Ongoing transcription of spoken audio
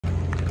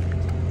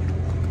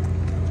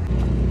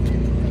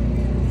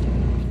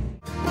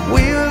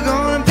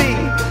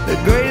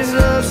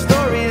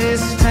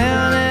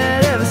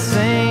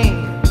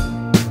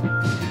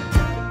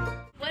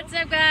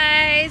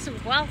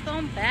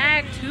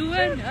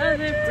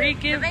another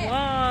freaking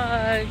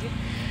vlog.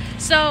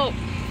 So,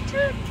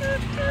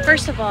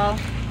 first of all,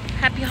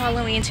 happy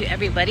Halloween to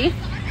everybody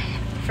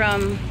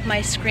from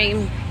my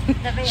scream.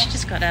 She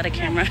just got out of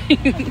camera.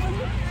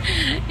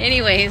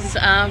 Anyways,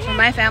 from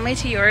my family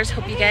to yours,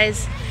 hope you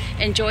guys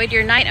enjoyed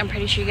your night. I'm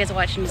pretty sure you guys are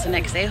watching this the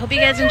next day. Hope you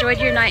guys enjoyed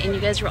your night and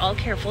you guys were all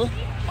careful.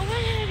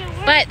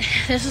 But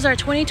this is our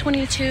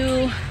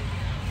 2022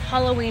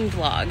 Halloween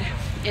vlog.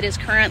 It is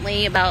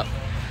currently about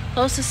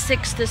close to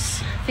 6.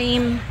 This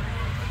theme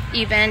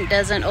event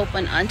doesn't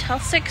open until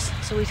 6,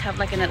 so we have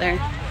like another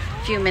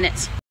few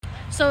minutes.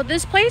 So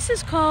this place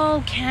is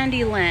called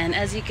Candyland.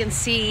 As you can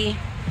see,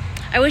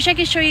 I wish I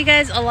could show you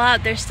guys a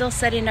lot. They're still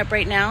setting up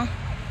right now,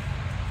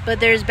 but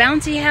there's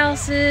bouncy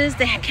houses.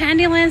 They have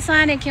Candyland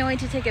sign. I can't wait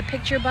to take a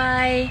picture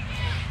by.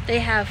 They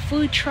have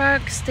food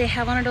trucks. They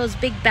have one of those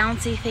big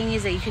bouncy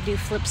thingies that you could do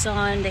flips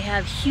on. They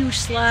have huge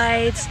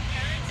slides.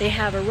 They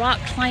have a rock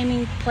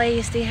climbing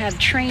place. They have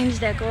trains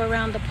that go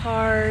around the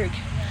park.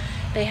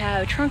 They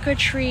have trunk or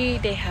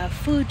treat. They have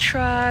food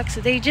trucks.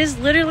 They just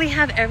literally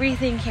have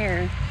everything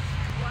here.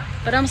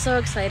 But I'm so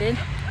excited.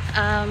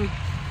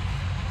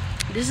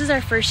 This is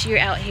our first year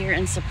out here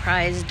in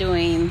Surprise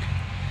doing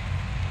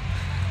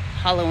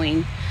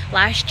Halloween.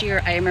 Last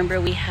year, I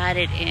remember we had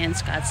it in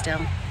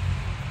Scottsdale.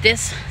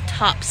 This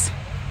tops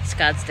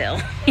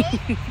Scottsdale.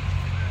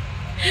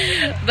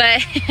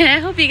 But I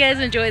hope you guys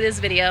enjoy this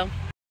video.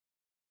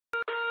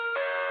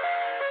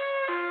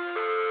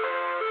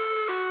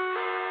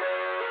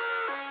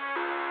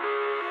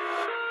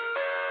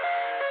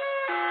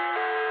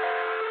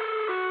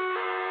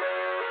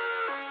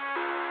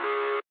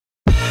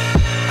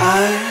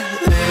 I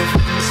live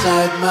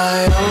inside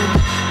my own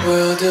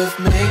world of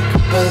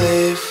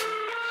make-believe.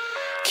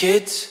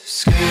 Kids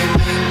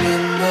screaming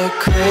in their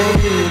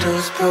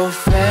cradles,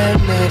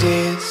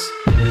 profanities.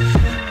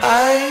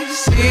 I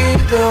see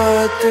the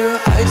world through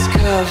eyes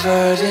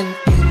covered in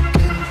ink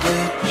and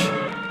bleach.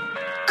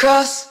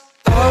 Cross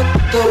out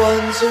the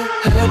ones who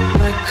heard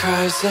my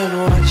cries and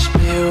watched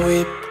me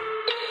weep.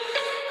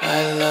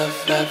 I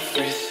love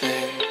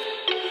everything.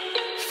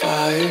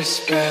 Fire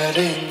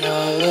spreading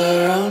all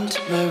around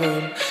my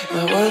room.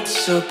 My world's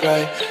so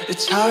bright,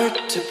 it's hard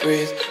to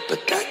breathe,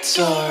 but that's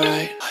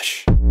alright.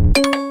 Hush.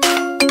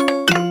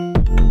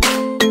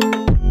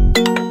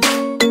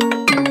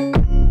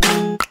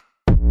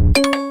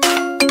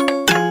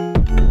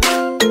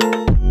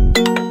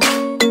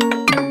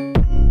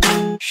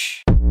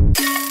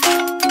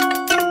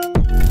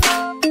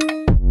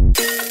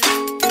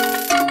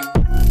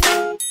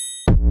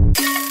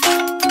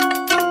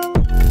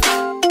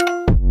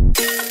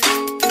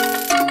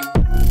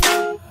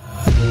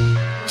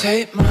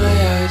 Take my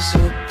eyes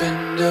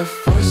open to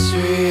force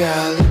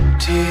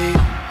reality.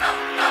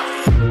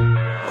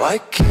 Why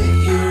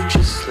can't you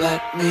just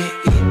let me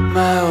eat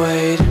my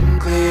weight in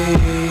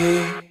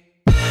glee?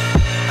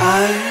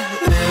 I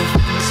live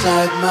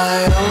inside my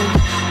own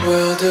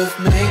world of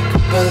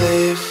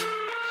make-believe.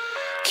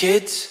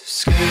 Kids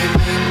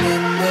screaming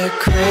in their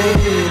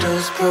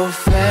cradles,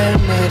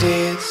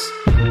 profanities.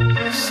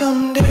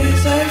 Some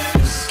days I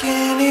feel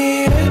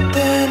skinnier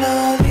than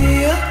all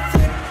the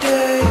other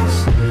days.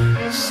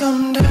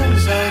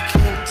 Sometimes I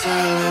can't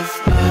tell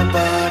if my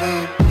body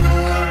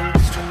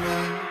belongs to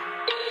me.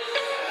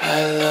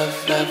 I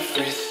love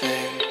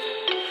everything.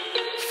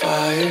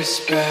 Fire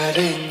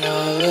spreading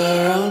all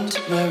around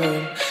my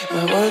room.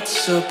 My world's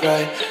so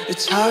bright,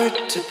 it's hard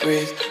to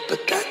breathe,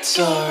 but that's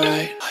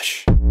alright.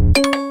 Hush.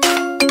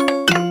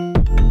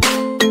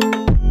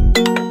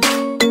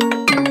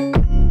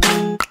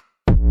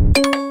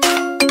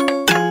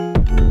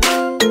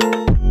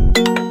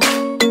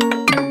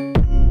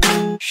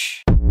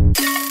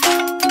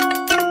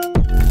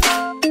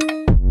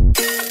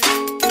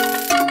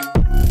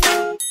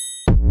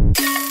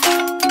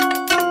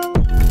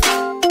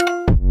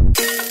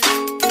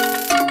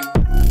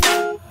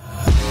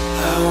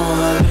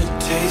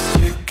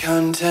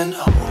 Content,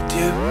 hold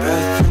your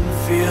breath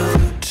and feel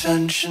the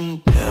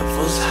tension.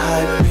 Devils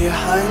hide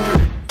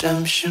behind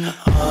redemption.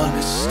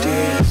 Honesty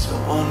is a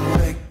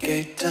one-way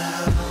gate to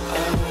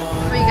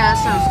hell. We got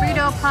some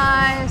Frito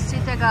pie.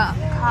 Sita got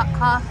hot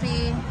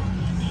coffee,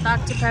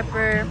 Dr.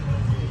 Pepper,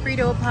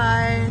 Frito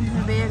pie.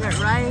 Nevaeh got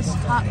rice,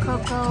 hot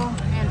cocoa,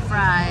 and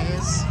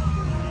fries.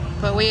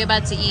 But we're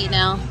about to eat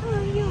now.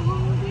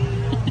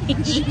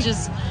 She's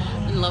just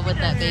in love with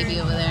that baby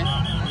over there.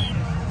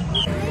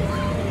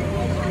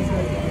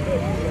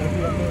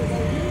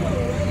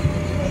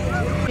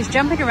 He's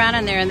jumping around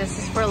in there, and this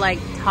is for like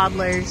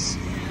toddlers.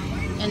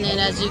 And then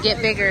as you get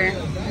bigger,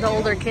 the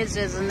older kids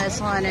is in this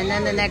one, and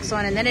then the next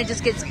one, and then it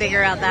just gets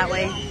bigger out that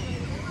way.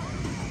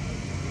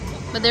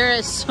 But there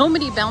are so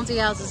many bouncy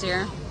houses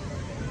here.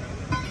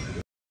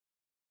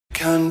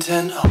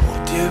 Content,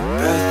 hold your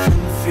breath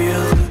and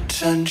feel the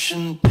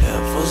tension.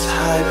 Devils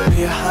hide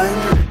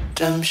behind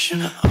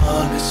redemption.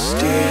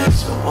 Honesty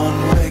is a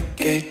one-way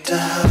gate to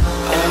hell.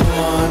 I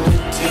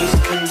wanna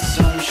taste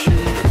consumption.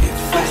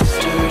 Breathe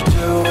faster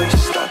to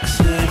waste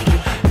oxygen.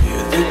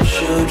 Hear the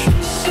children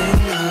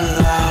sing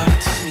aloud.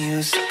 It's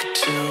music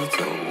till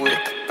the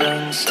wick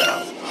burns things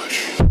out.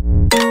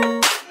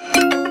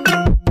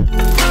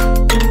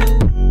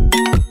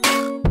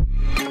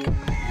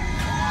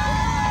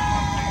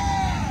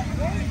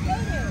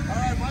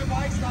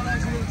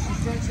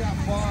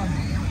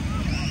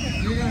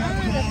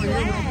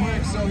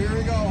 So here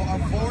we go, our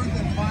 4th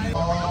and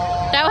final.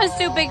 That was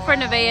too big for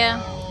Nevaeh.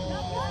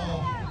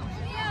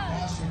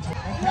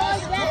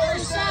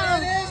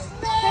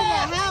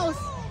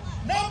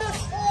 Number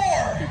 4.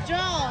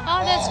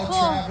 Oh, that's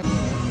cool.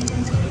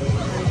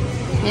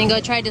 You gonna go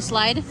try to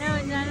slide? No,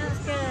 I'm not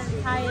scared.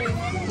 I'm tired.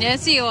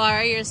 Yes, you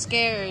are. You're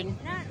scared.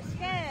 Not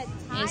scared.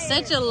 You're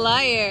such a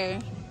liar.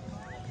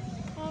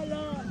 Oh,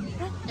 no.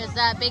 There's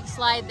that big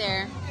slide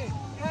there.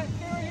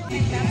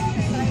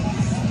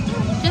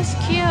 Just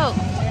cute.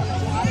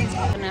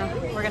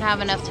 We're gonna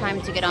have enough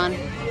time to get on.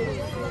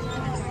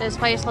 This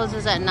place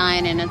closes at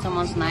 9 and it's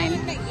almost 9.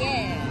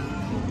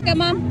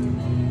 Come on.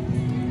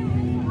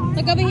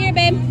 Look over here,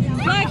 babe.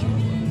 Look.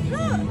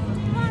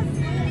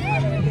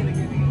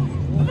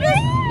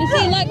 You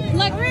see, look,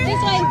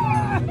 this way.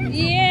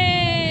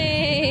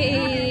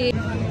 Yay!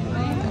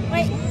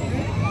 Wait.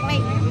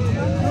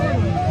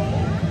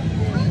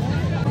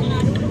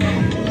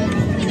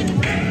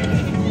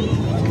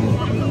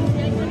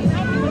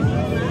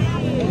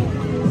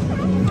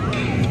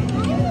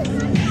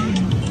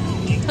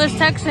 Who's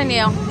texting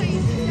you?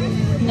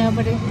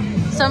 Nobody.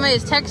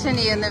 Somebody's texting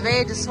you and the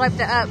Nevaeh just swiped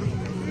it up.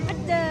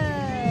 What the?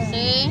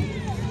 See?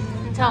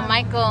 Tell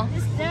Michael.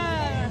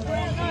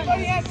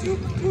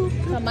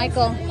 Tell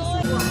Michael.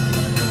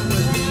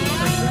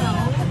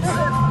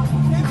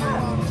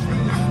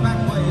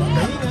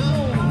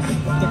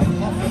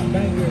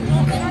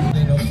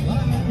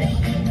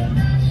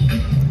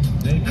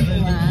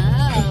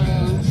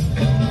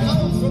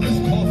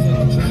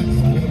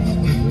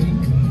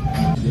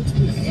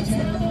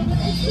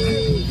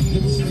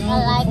 I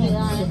like it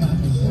on it.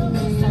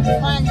 It's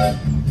fun.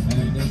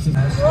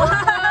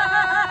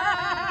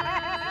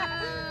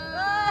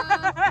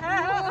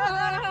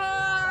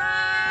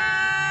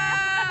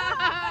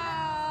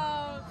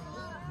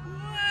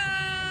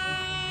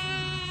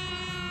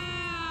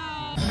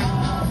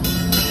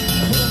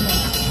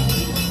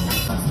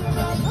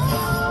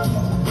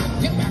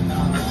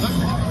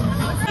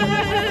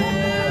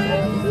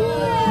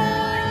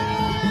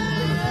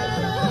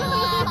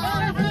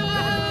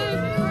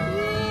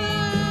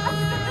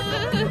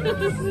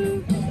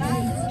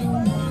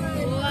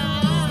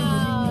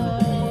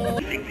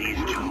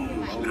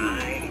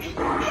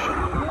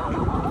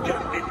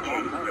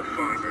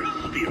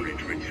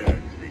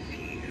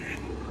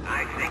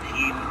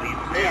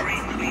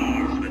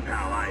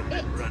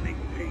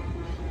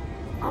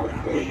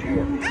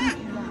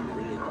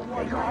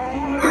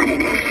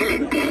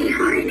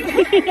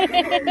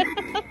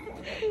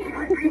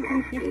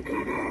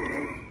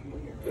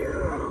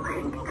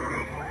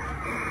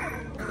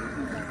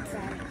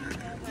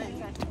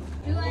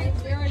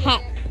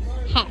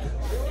 Hot.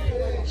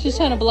 She's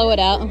trying to blow it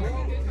out.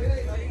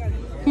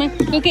 Come on,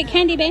 go get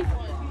candy, babe.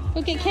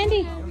 Go get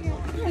candy.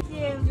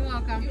 You're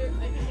welcome.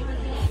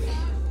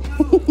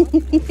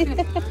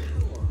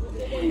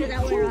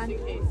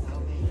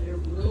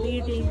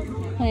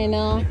 I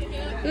know.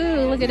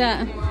 Ooh, look at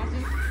that.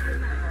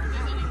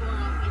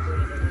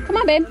 Come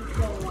on, babe.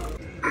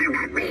 I'm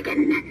not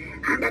Reagan.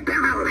 I'm the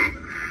pillow.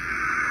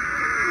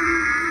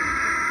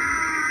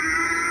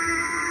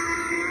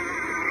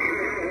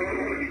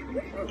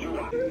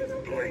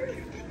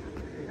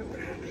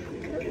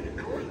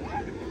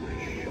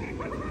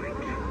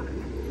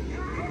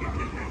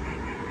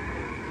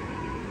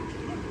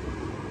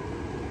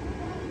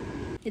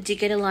 Did you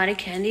get a lot of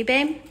candy,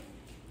 babe?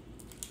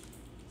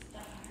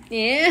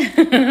 Yeah.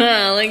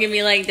 Look at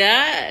me like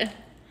that.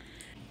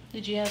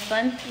 Did you have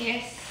fun?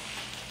 Yes.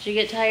 Did you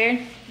get tired?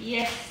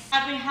 Yes.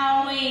 Happy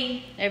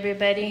Halloween,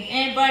 Everybody,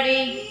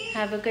 everybody.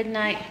 have a good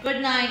night.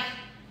 Good night.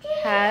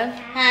 Have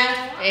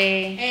Have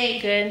a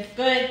good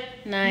good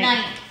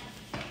night.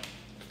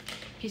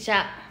 Peace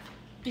out.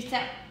 Peace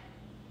out.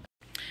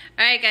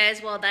 Alright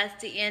guys, well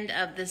that's the end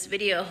of this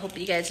video. Hope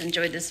you guys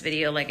enjoyed this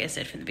video, like I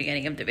said from the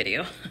beginning of the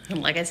video.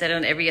 Like I said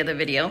on every other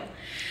video.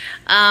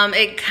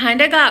 It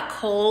kind of got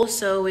cold,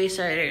 so we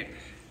started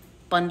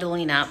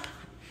bundling up.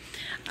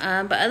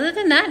 But other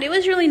than that, it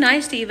was really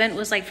nice. The event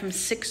was like from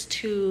 6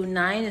 to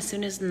 9. As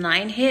soon as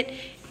 9 hit,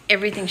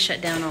 everything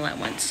shut down all at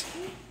once.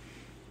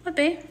 What,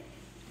 babe?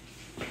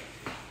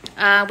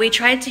 We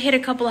tried to hit a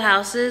couple of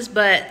houses,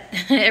 but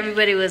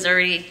everybody was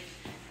already...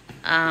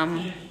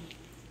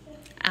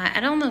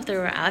 I don't know if they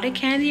were out of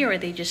candy or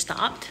they just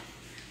stopped.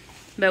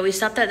 But we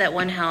stopped at that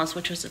one house,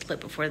 which was a clip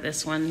before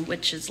this one,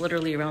 which is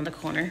literally around the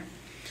corner.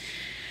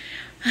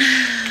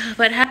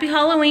 But happy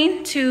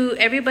Halloween to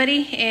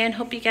everybody, and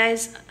hope you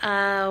guys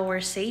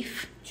were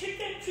safe.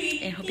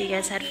 And hope you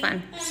guys had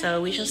fun.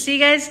 So we shall see you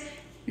guys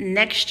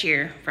next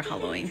year for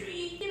Halloween.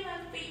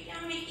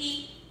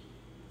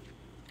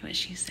 What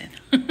she said.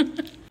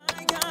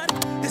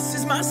 This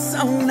is my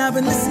song. I've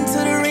been listening to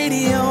the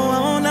radio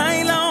all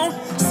night long,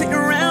 sitting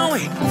around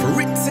waiting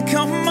for it to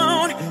come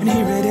on, and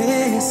here it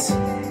is.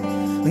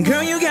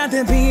 Girl, you got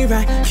that beat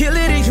right, kill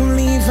it and you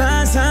leave.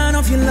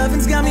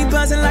 loving's got me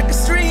buzzing like a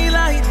street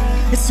light.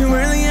 It's too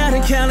early out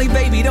in Cali,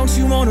 baby, don't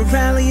you wanna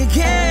rally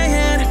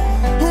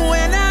again?